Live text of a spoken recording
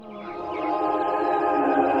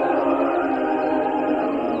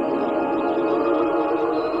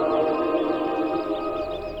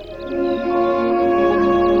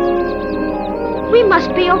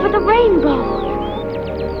rainbow.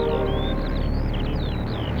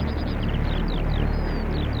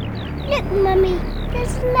 Look, Mummy,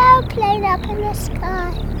 there's an airplane up in the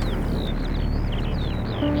sky.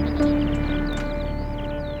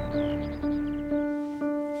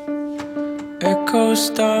 Echo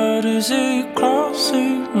start as it crosses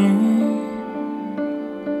the room.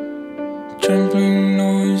 Trembling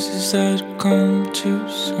noises that come too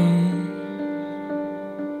soon.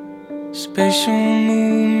 Spatial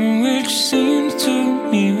movement which seems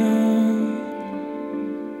too near,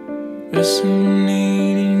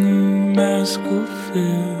 resonating a mask of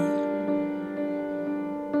fear.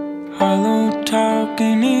 Hollow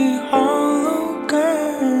talking a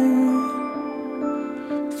hologram.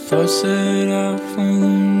 Thoughts set out from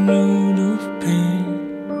the road of pain.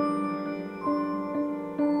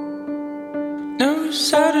 Never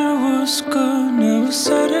said it was good, never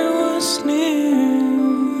said it was near.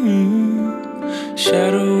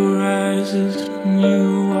 Shadow rises and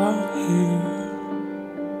you are here.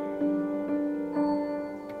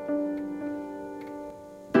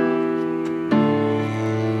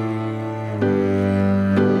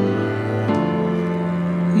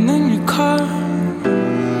 And then you cut.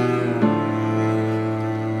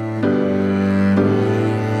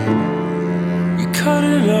 You cut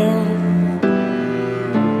it off.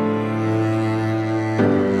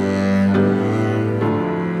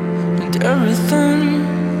 And everything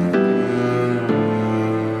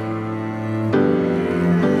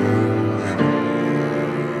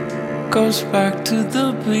goes back to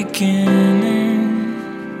the beginning.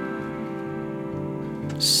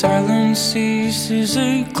 Silence ceases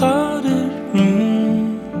a clouded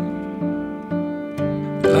room.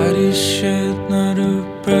 Light is shed, not a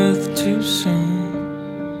breath too soon.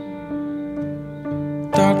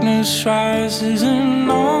 Darkness rises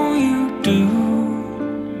and all you do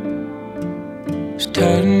is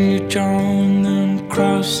tighten your jaw and then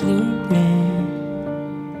cross the room.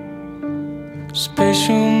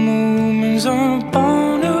 Spatial movements are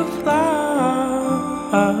born of light.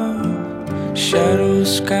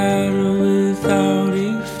 Shadows scatter without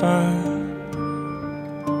a fire.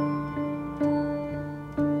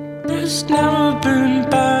 There's never been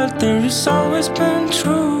bad, there has always been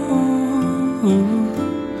true.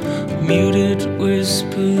 Muted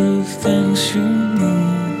whisper of things you move.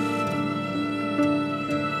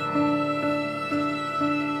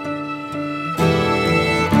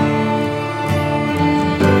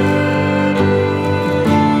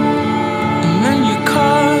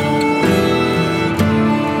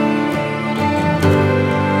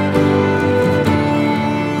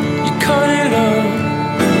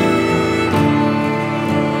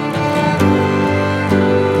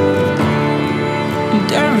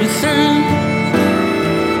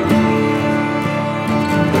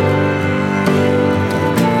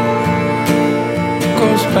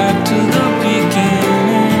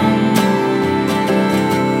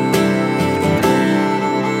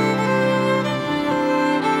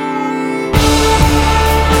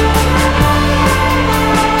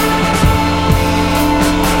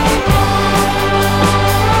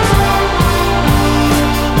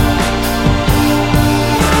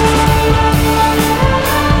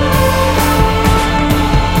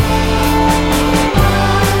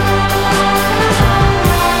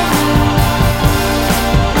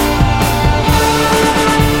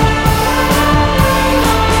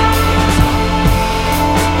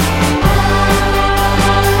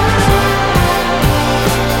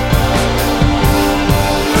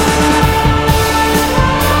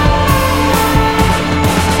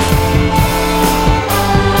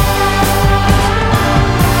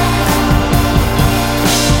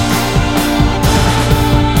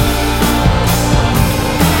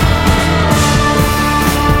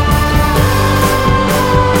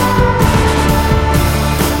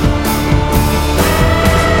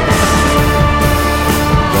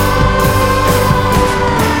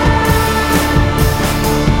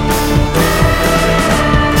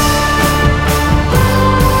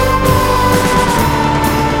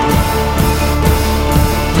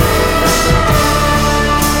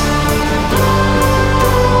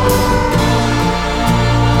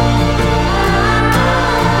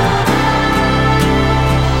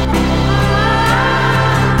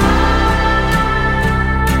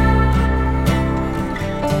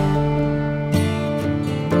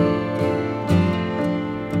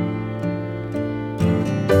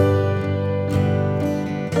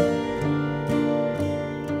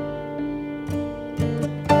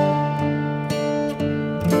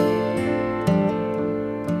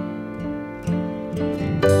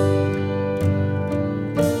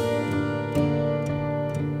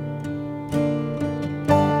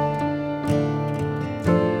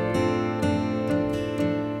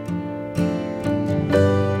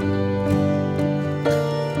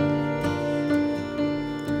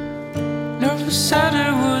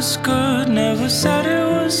 said it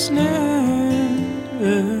was near.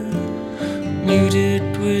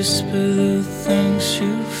 Muted whisper the things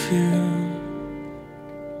you feel.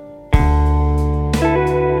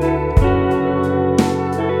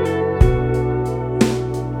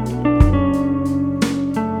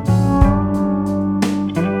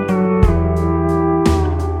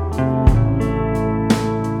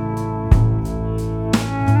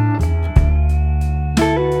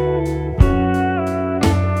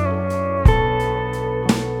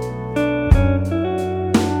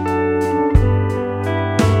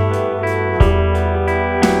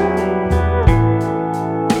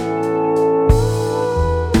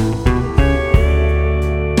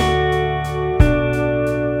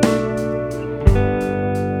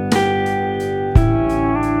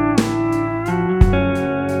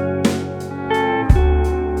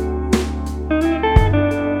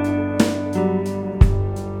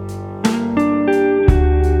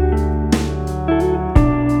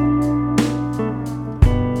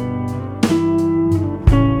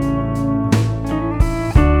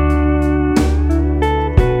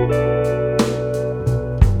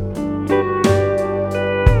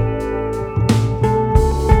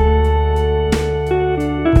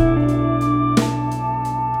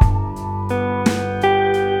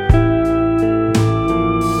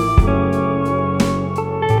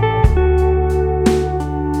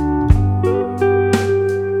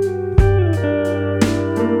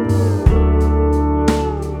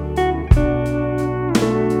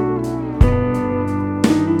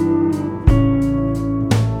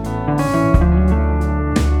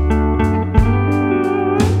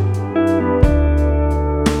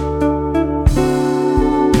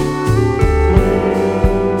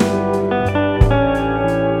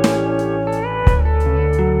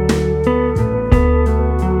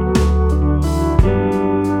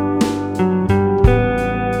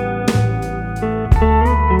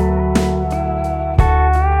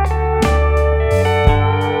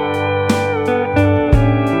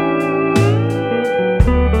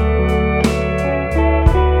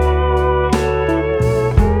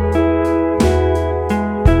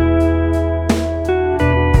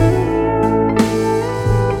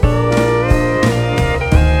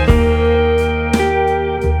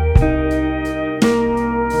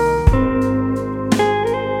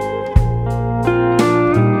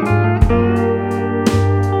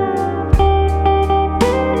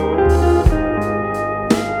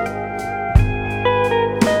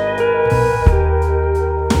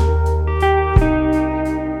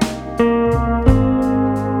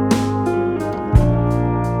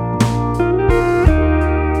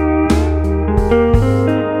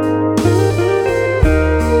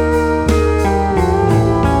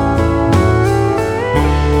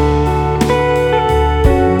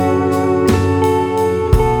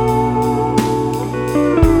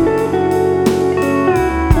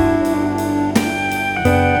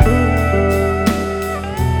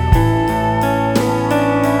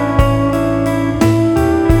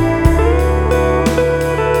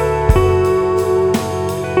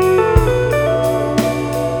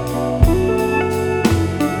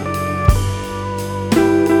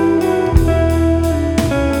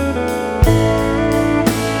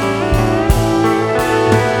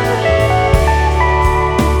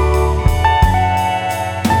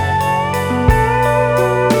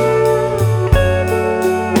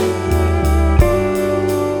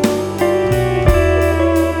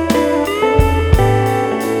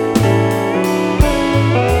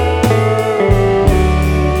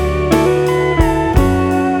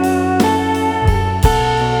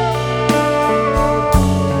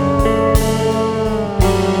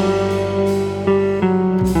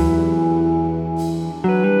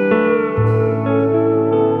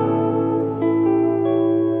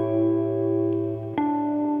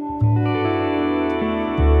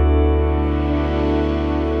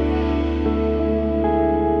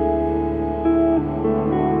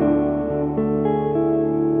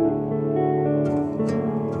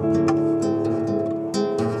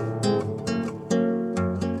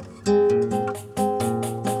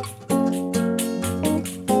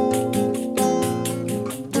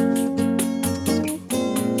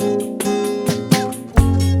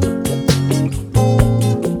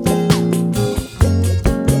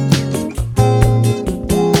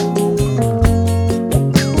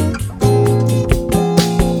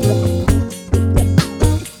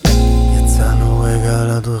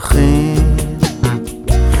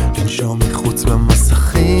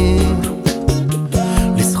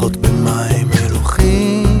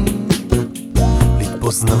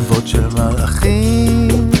 זנבות של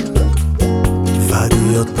מלאכים,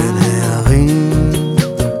 ואדיות בין הערים,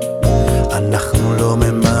 אנחנו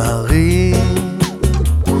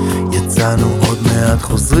מעט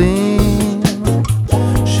חוזרים,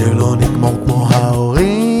 שלא נגמור כמו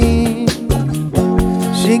ההורים.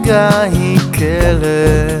 שגרה היא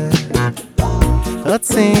כלב,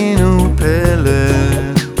 רצינו פלא,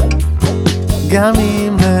 גם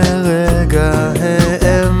אם לרגע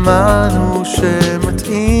האמנו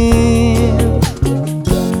שמתאים.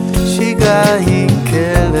 שגרה היא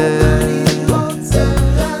כלב,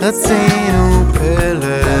 רצינו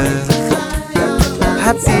פלא,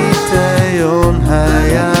 הפיתיון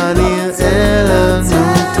היה נראה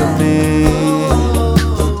לנו תמיד.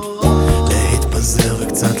 להתפזר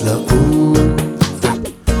וקצת לעוף,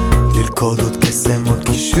 ללכוד עוד קסם עוד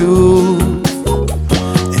קישור,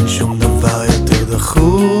 אין שום דבר יותר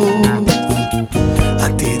דחוף,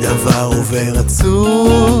 עתיד עבר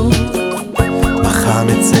ורצוף. מחר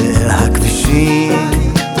נצא אל הכבישים,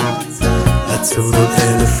 לצוד עוד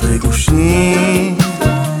 1000 ריגושים,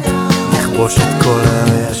 נכבוש את כל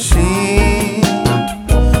הרעשים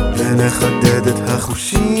ונחדד את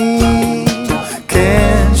החושים.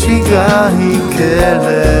 כן, שגרה היא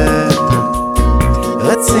כלב,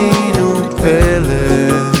 רצינו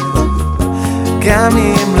פלא, גם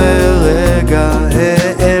אם לרגע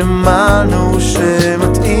האמנו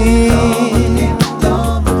שמתאים.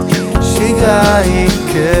 שגרה היא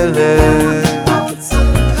כלב,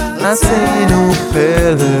 רצינו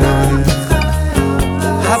פלא,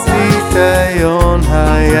 הפיתיון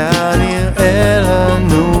היה נראה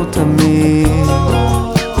לנו תמיד.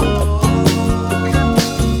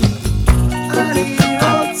 אני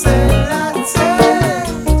רוצה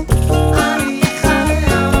לצאת, אני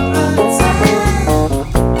חייב לצאת,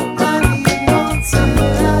 אני רוצה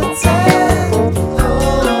לצאת.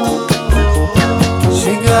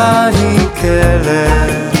 שגרה היא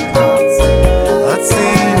כלב,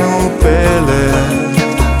 רצינו פלא,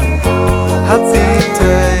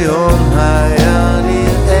 הפיתיון היה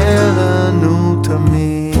נראה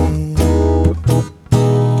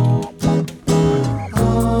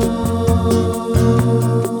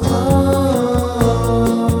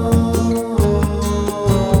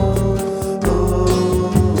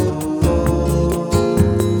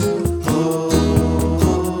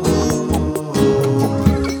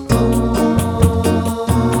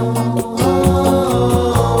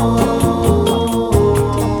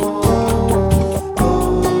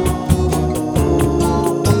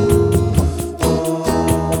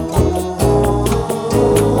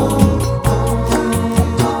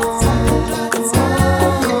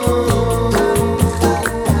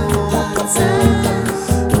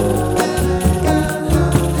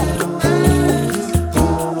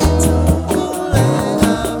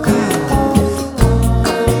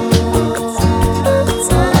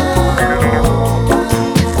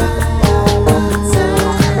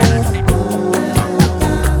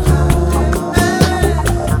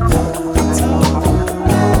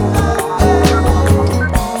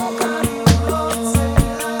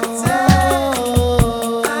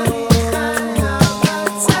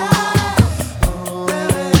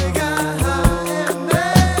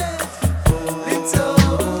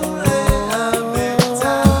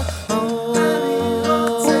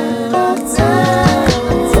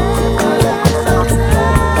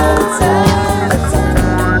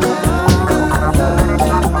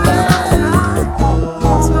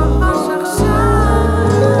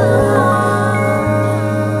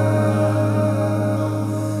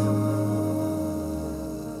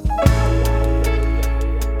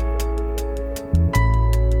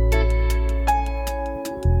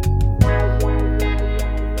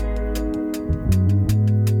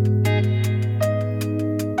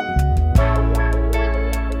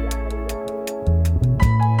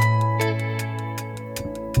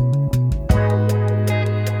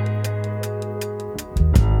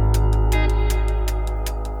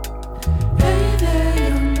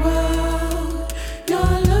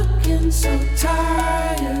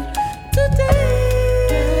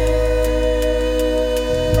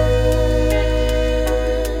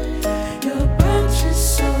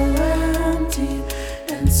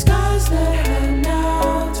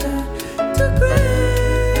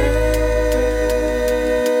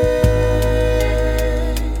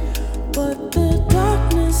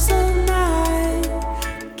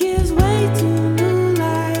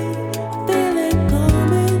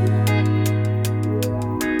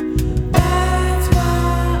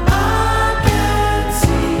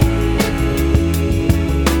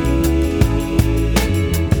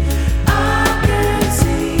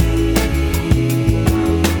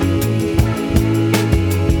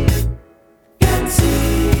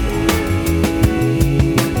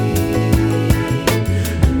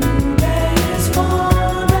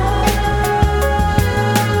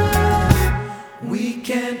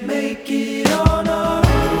can't make it on our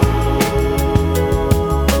own.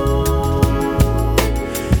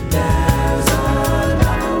 There's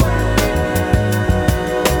another way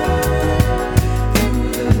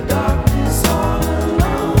through the darkness all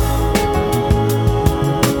alone.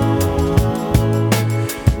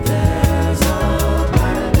 There's a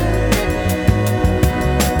brighter day.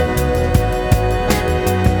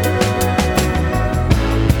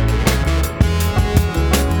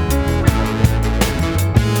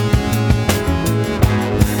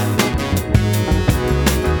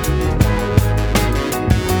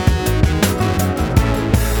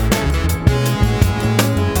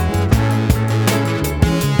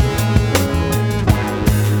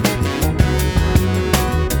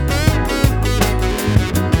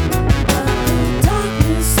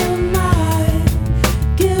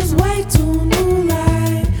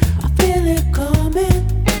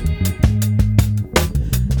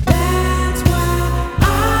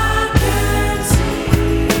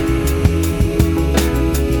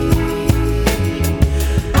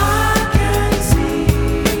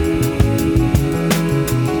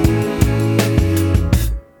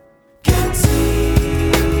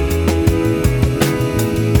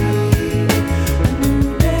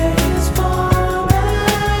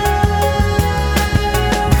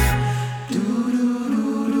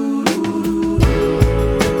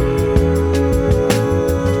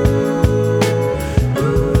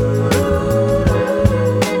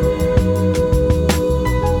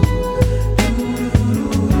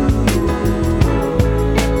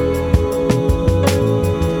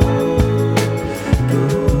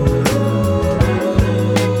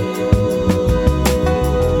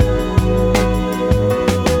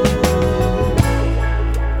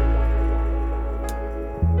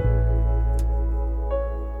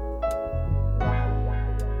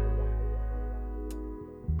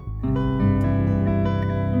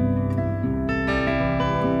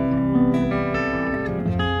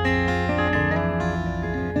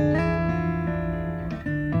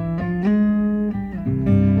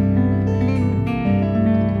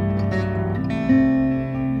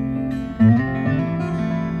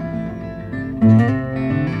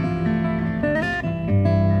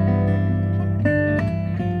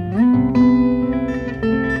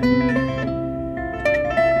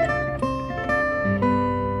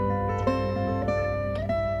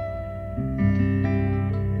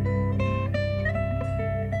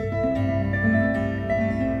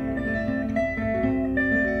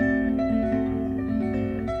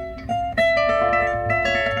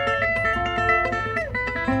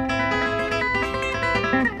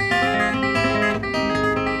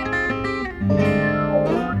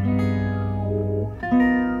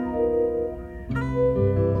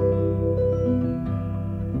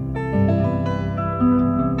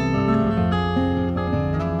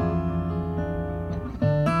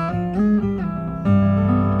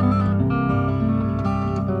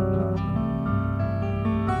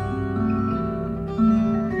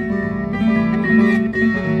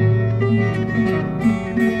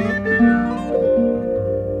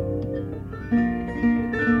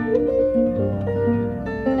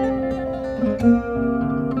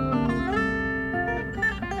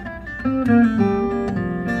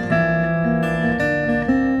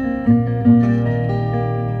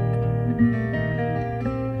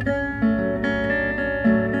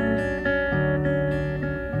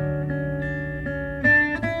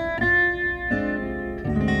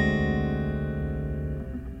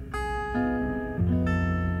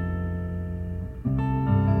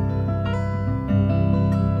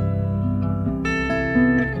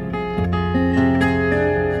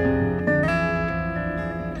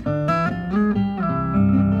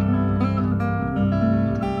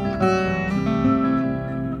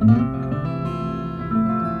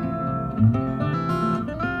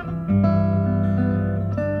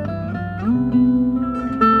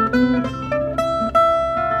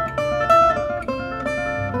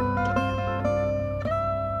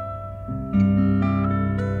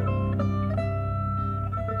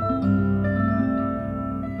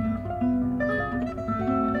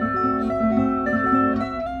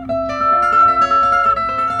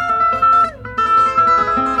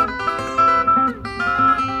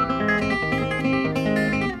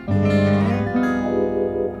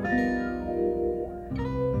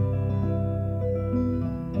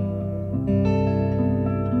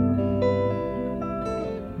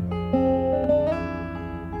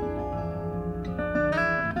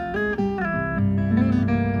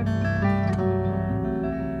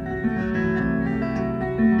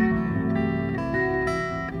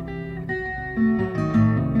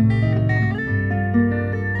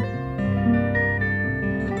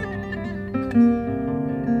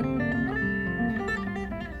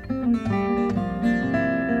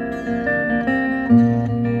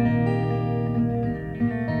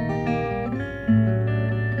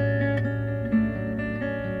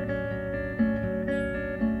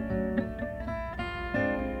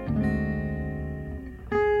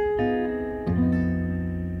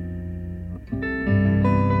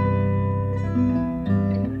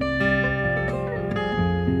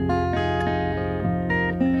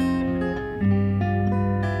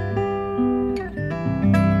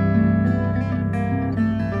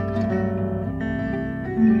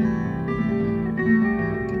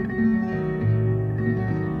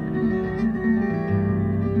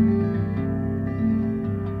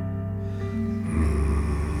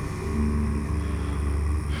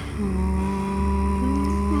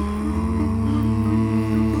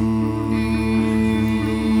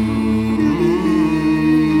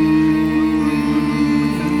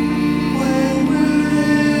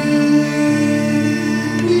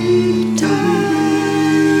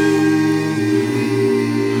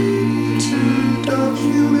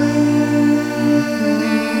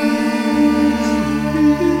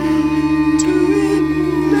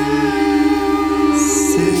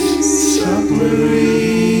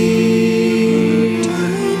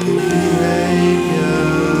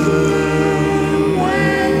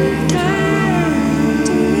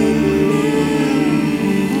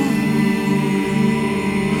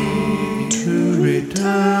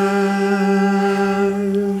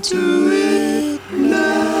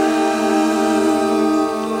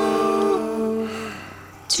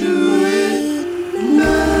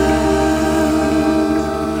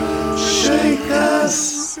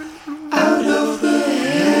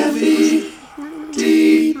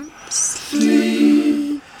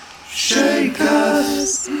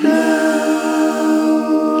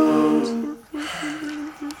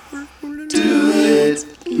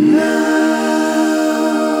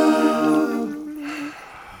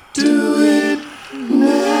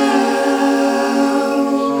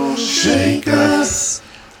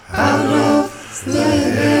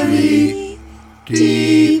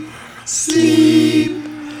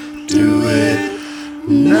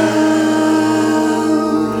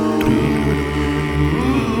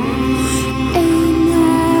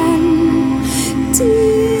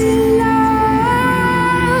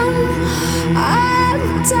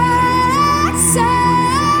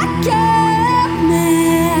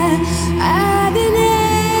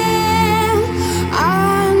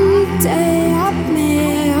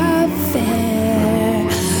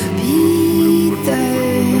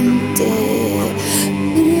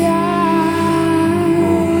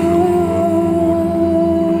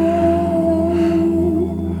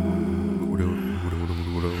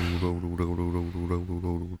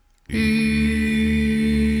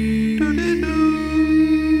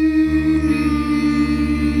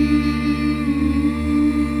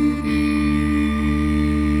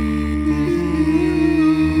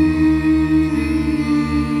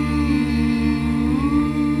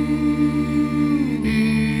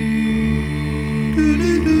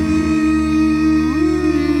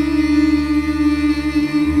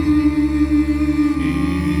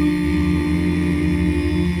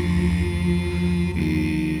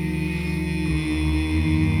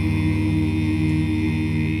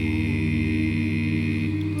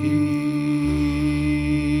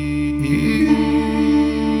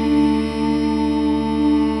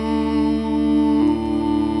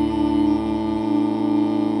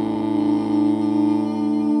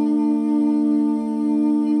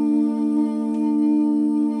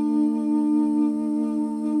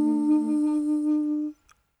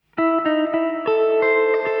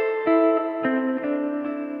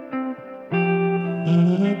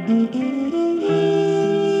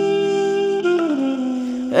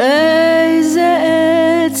 איזה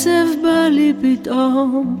עצב בא לי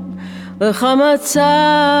פתאום, איך המצב,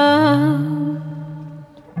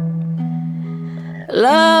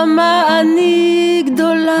 למה אני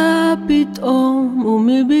גדולה פתאום,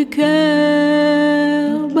 ומי ביקר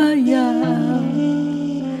בים,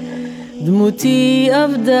 דמותי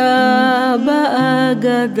עבדה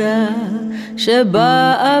באגדה,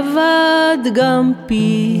 שבה עבד גם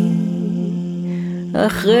פי,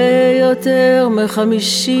 אחרי יותר מ50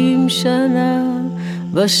 שנה,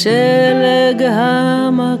 בשלג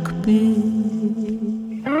המקפיא.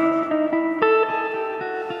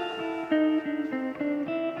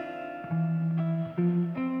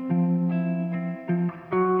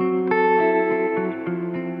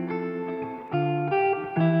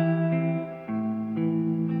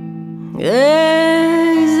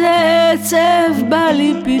 איזה עצב בא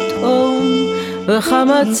לי פתאום,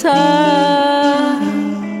 וחמצה.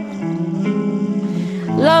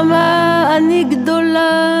 למה אני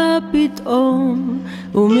גדולה פתאום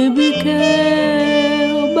ומי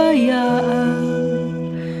ביקר ביער?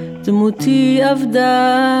 דמותי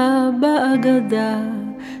עבדה באגדה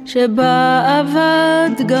שבה עבד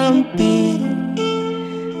גם פי.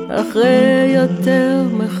 אחרי יותר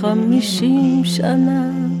מ50 שנה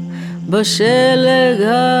בשלג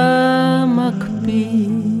המקפיא.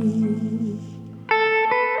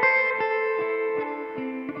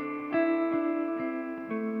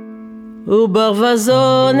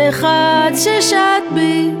 וברווזון אחד ששט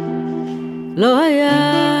בי לא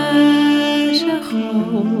היה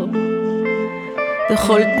שחור.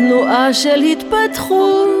 בכל תנועה של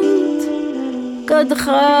התפתחות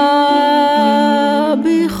קדחה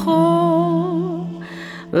בי חור.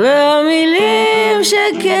 והמילים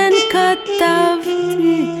שכן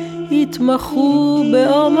כתבתי התמחו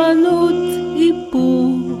באומנות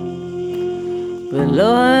איפור.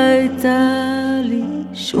 ולא הייתה לי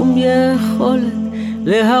שום יכולת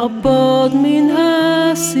להרפות מן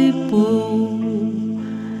הסיפור.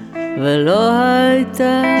 ולא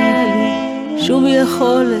הייתה לי שום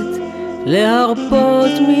יכולת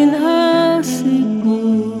להרפות מן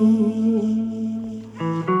הסיפור.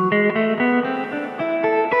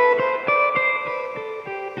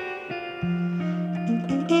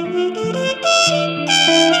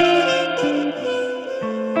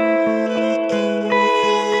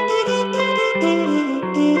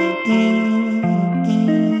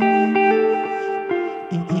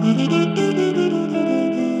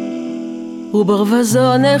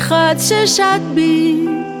 וברווזון אחד ששט בי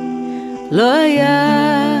לא היה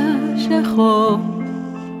שחור.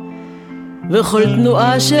 וכל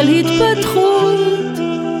תנועה של התפתחות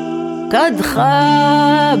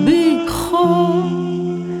קדחה בי חור.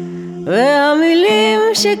 והמילים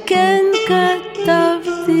שכן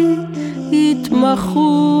כתבתי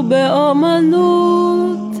התמחו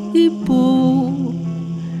באומנות איפור.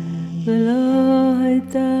 ולא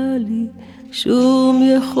הייתה לי שום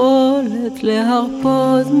יכולת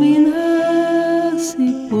להרפות מן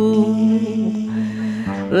הסיפור.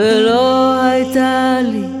 ולא הייתה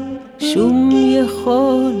לי שום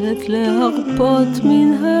יכולת להרפות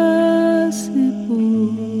מן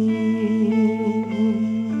הסיפור.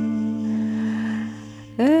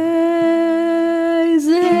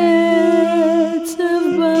 איזה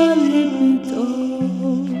עצב בא לי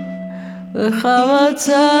פתאום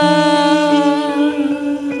וחמצה.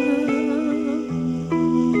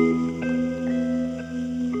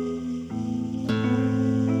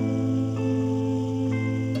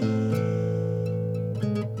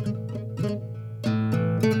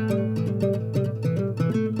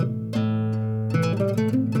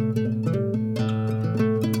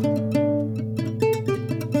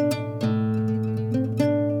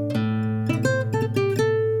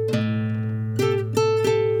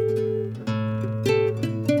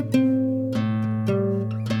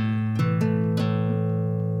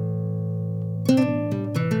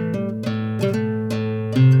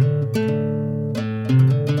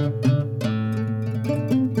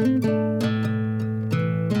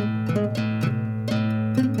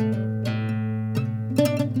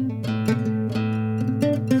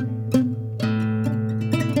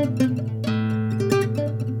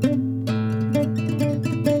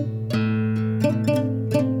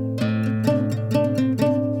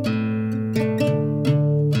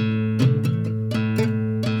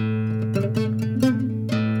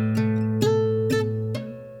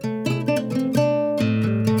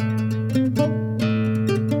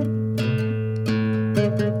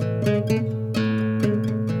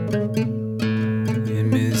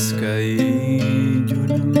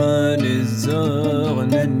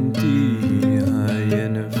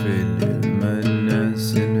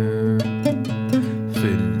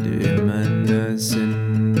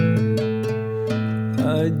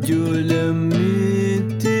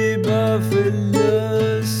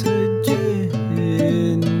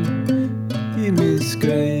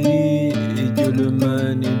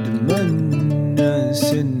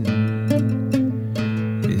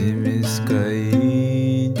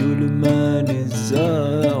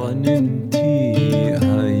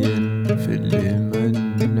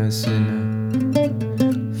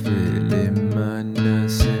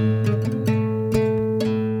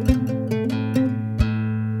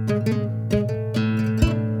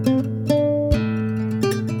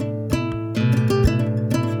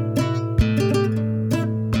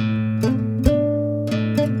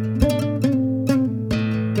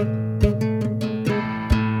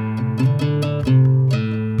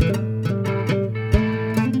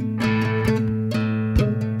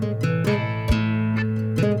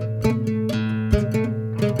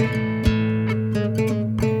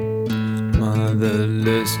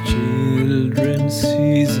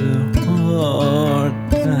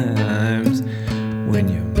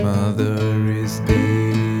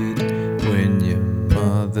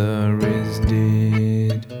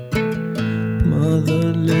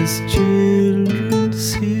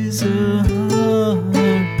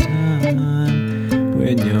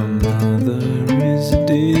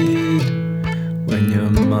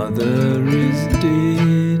 mother is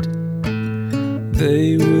dead,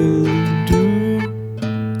 they will do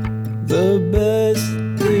the best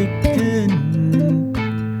they can.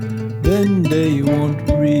 Then they won't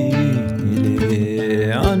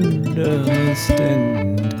really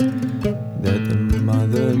understand that the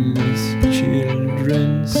motherless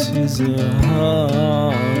children's is a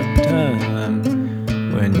hard time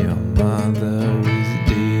when your mother is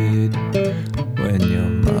dead, when your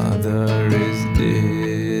mother is dead.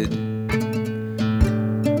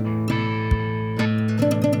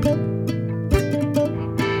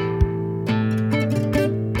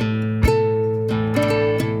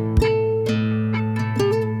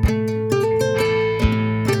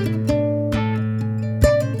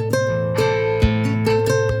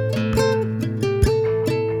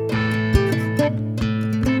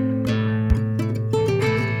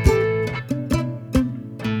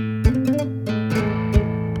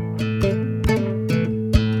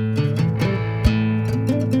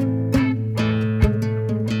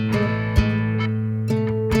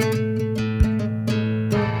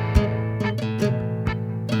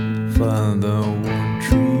 Father won't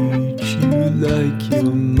treat you like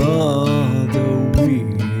your mother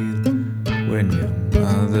will when your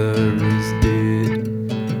mother is dead,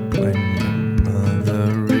 when your mother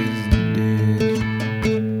is dead.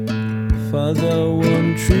 Father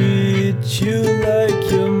won't treat you like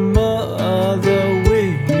your mother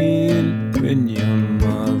will when your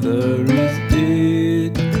mother is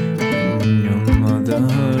dead, when your mother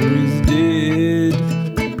is dead.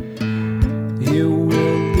 He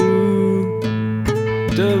will do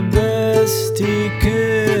the best he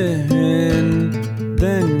can,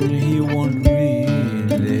 then he won't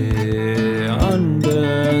really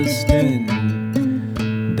understand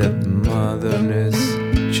that motherless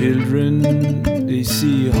children, they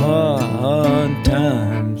see hard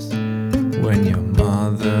times when your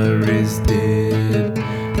mother is dead,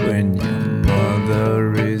 when your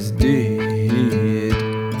mother is dead.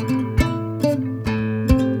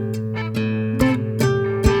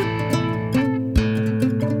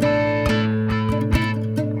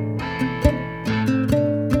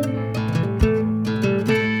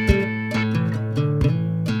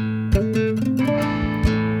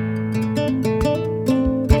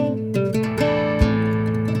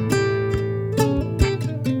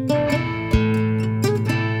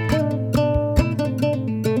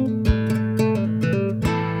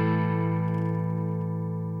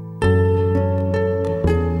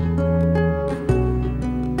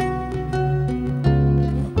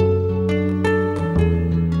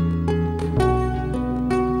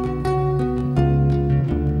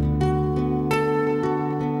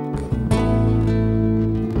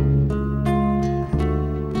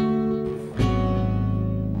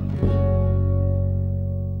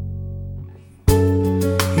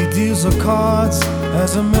 Deals the cards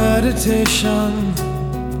as a meditation,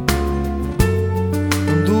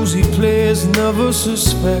 and those he plays never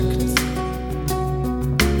suspect.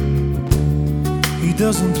 He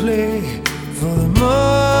doesn't play for the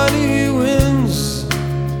money he wins,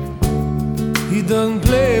 he doesn't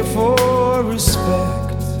play for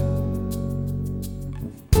respect.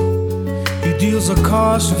 He deals the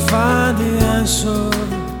cards to find the answer,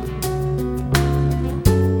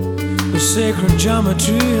 the sacred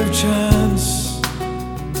geometry of chance,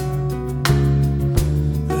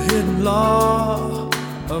 the hidden law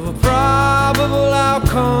of a probable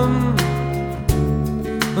outcome.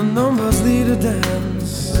 The numbers lead a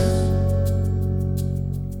dance.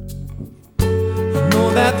 I know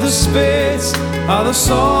that the spades are the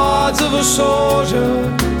swords of a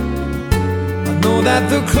soldier. I know that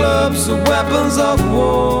the clubs are weapons of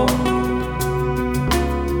war.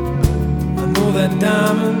 I know that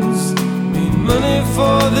diamonds money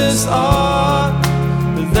for this art,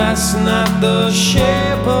 but that's not the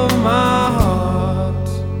shape of my heart.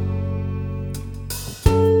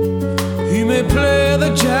 He may play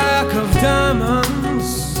the jack of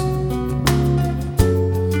diamonds,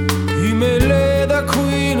 he may lay the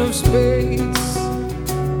queen of spades,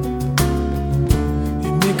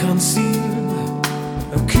 he may conceal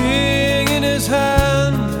a king in his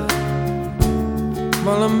hand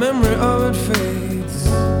while the memory of it fades.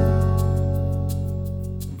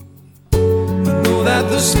 That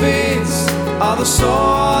the spades are the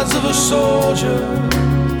swords of a soldier.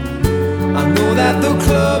 I know that the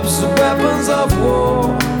clubs are weapons of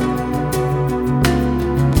war.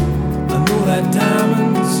 I know that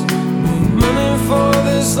diamonds mean money for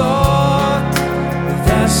this art, but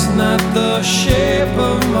that's not the shape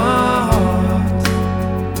of my heart.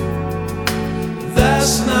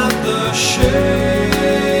 That's not the shape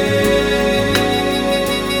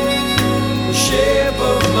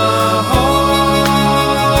of my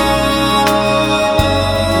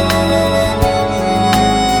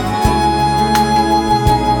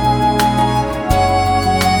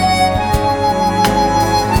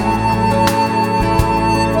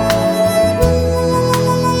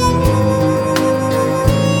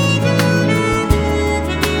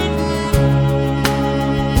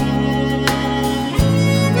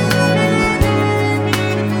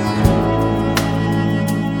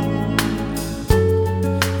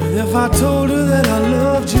And if I told her that I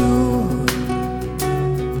loved you,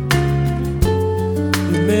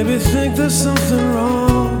 you'd maybe think there's something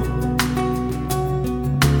wrong.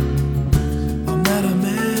 I'm not a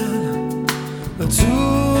man with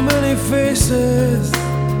too many faces.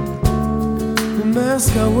 The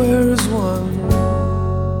mask I wear is one.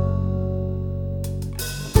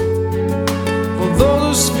 For those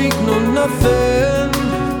who speak know nothing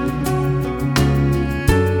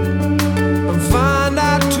and find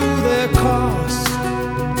out to their cost,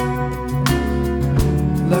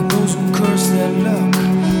 like those who curse their luck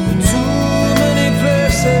in too many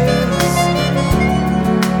places,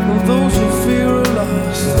 and those who fear are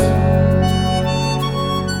lost.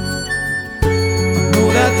 I know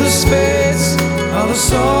that the spades are the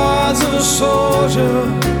swords of a soldier.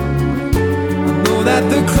 I know that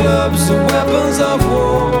the clubs are weapons of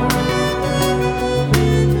war.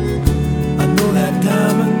 I know that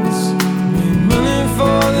diamonds mean money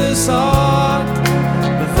for this art,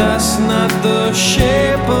 but that's not the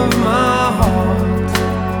shape of my heart.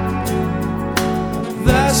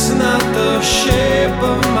 That's not the shape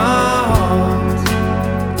of my heart.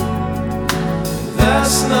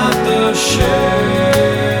 That's not the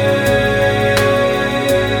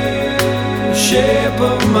shape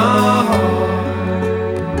of my heart.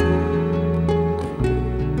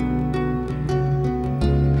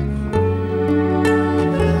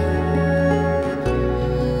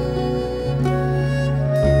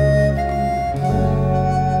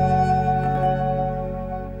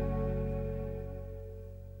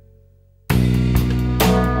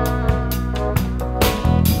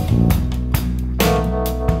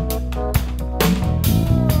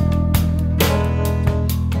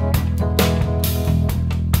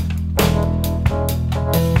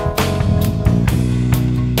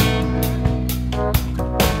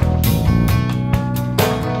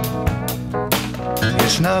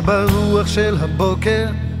 ישנה ברוח של הבוקר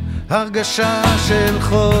הרגשה של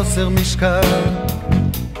חוסר משקל,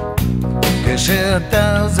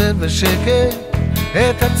 כשאתה עוזב בשקט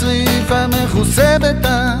את הצריף המכוסה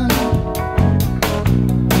בטעם,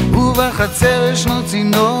 ובחצר ישנו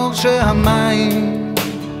צינור שהמים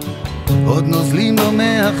עוד נוזלים בו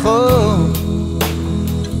מאחור,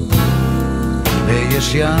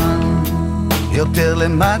 ויש ים יותר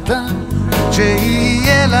למטה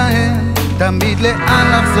שיהיה להם תמיד לאן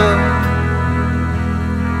לחזור.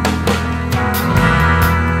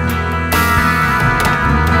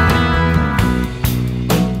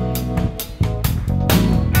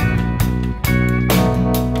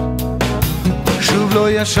 שוב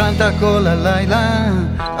לא ישנת כל הלילה,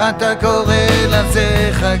 אתה קורא לזה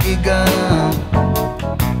חגיגה,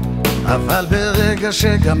 אבל ברגע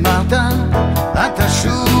שגמרת אתה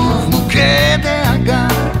שוב מוכה דאגה,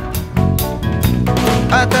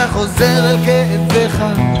 אתה חוזר אל כאבך,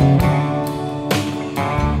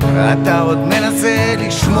 אתה עוד מנסה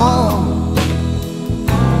לשמור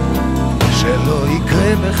שלא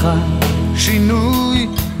יקרה בך שינוי,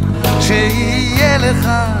 שיהיה לך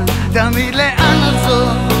תמיד לאן לחזור.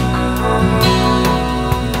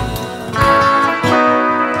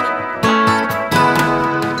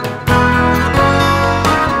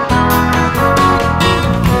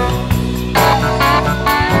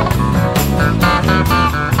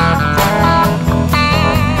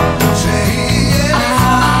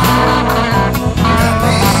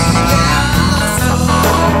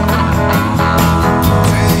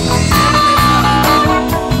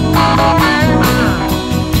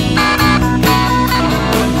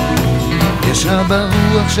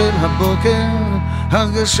 ברוח של הבוקר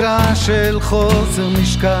הרגשה של חוסר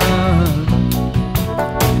משקל,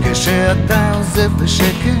 כשאתה עוזב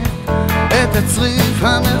בשקט את הצריף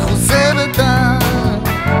המכוסה בטעם,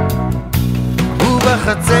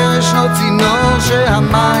 ובחצר ישנו צינור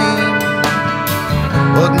שהמים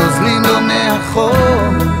עוד נוזלים לו מאחור,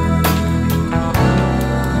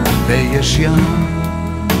 ויש ים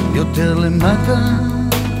יותר למטה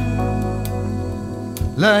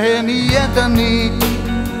להם יהיה תמיד,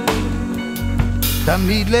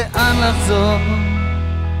 תמיד לאן לחזור.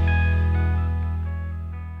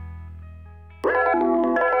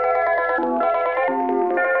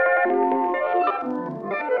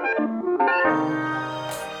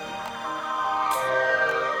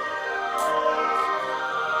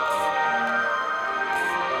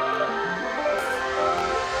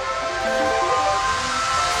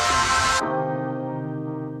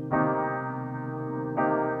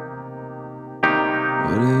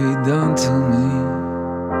 What have you done to me?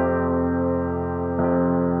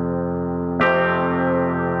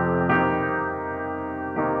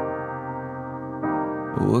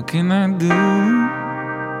 What can I do?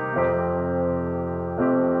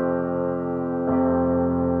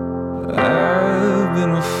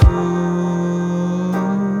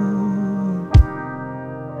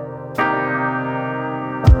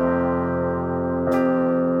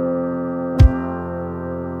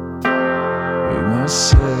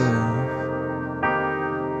 myself.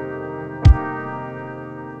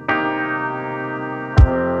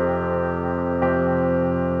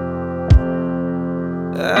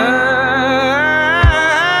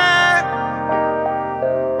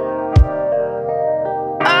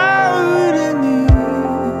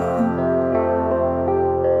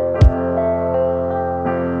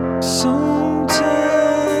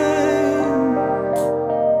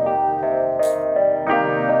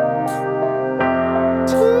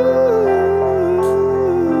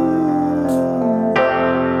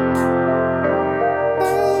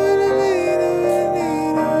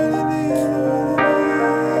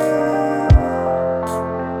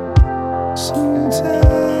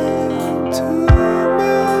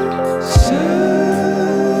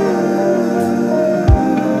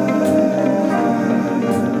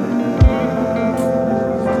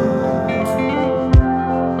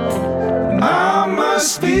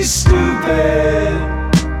 Be stupid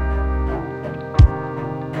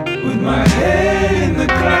with my head in the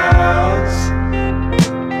clouds.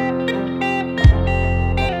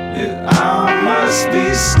 Yeah, I must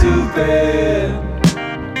be stupid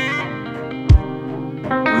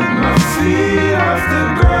with my feet off the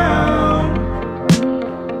ground.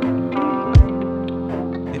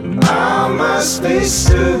 I must be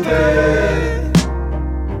stupid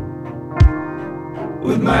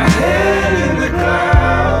with my head in the clouds.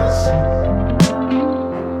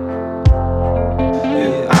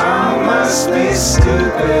 Must be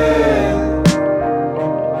stupid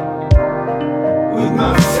with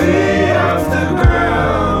my feet off the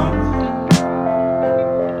ground.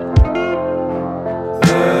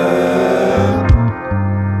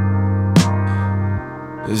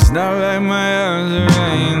 It's not like my arms are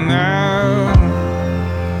right now.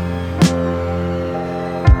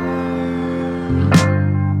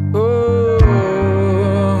 Oh,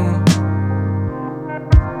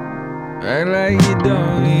 act like you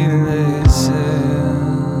don't need listen.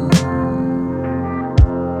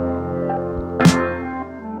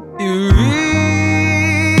 You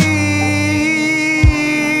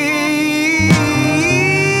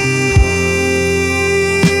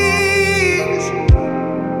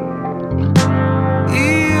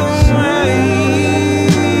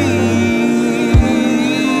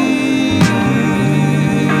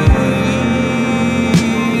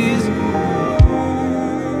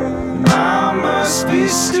be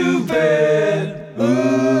stupid,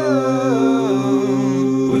 ooh,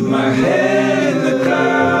 with my head in the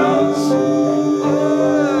clouds.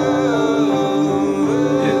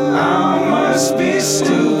 Yeah, I must be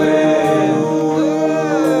stupid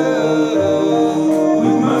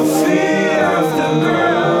with my feet off the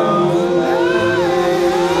ground.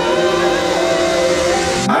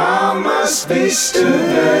 I must be stupid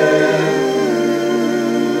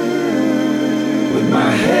with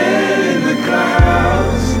my head in the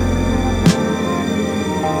clouds.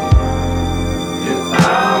 I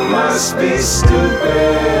must be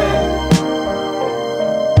stupid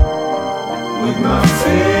with my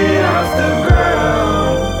feet off the ground.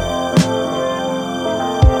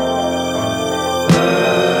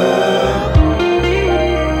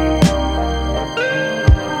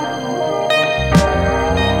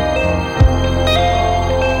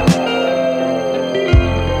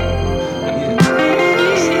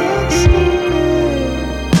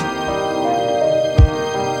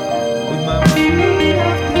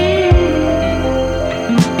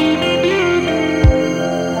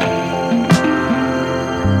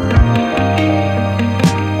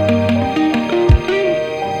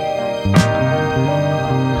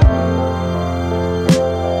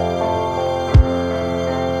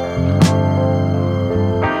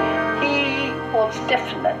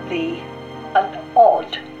 Definitely an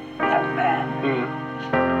odd young man.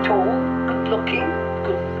 Tall, good looking,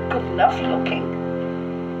 good enough looking.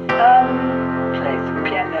 Plays the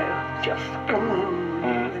piano, just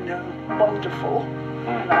wonderful.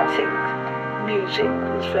 And I think music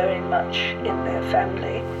was very much in their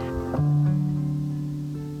family.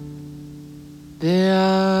 There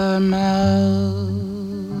are miles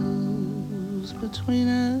between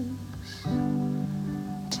us,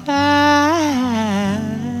 time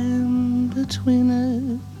between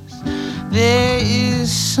us. There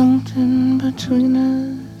is something between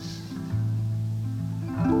us.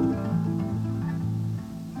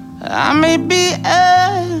 I may be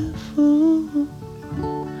a fool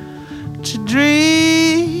to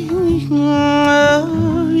dream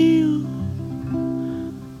of you,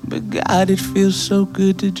 but God, it feels so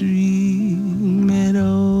good to dream at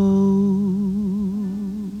all.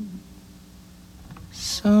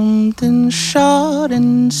 Something short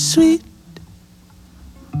and sweet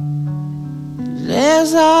is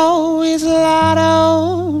There's always a lot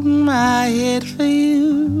on my head for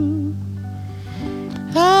you.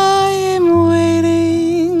 I am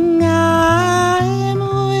waiting, I am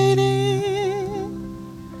waiting.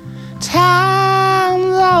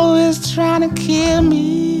 Time's always trying to kill me.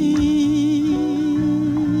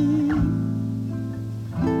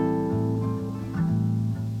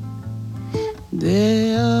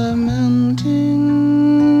 There are mountains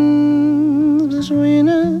between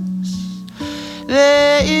us.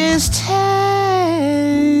 There is time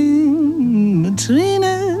between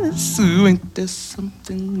us. Ain't there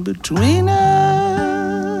something between us?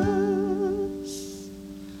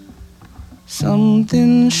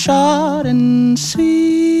 Something short and sweet.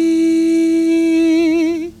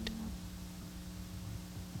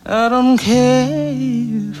 I don't care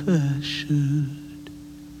if I should.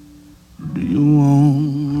 Do you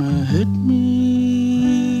wanna hurt me?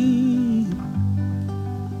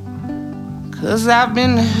 'Cause I've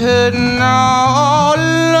been hurting all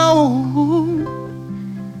alone.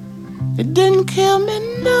 It didn't kill me,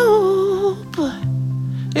 no, but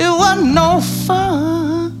it wasn't no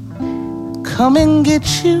fun. Come and get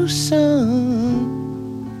you some.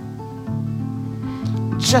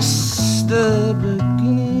 Just the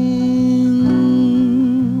beginning.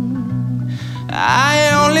 I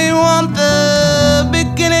only want the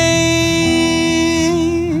beginning.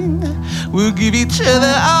 We'll give each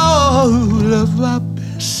other all of our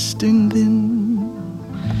best, and then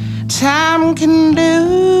time can do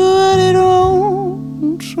what it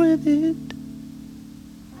wants with it.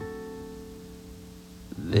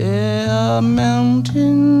 There are mountains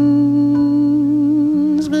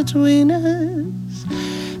between us.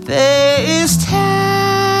 There is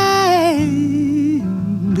time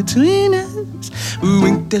between us. Ooh,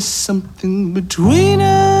 ain't there something between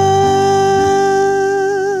us?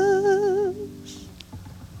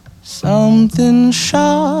 Something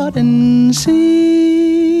short and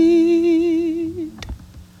sweet.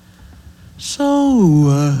 So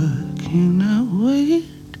why can I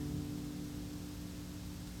wait?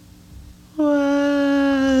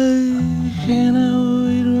 Why can I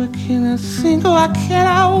wait? Why can I think? Why can't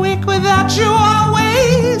I wake without you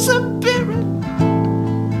always appearing?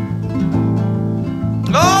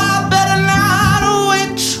 Oh, I better not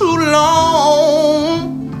wait too long,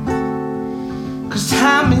 'cause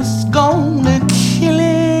time is gone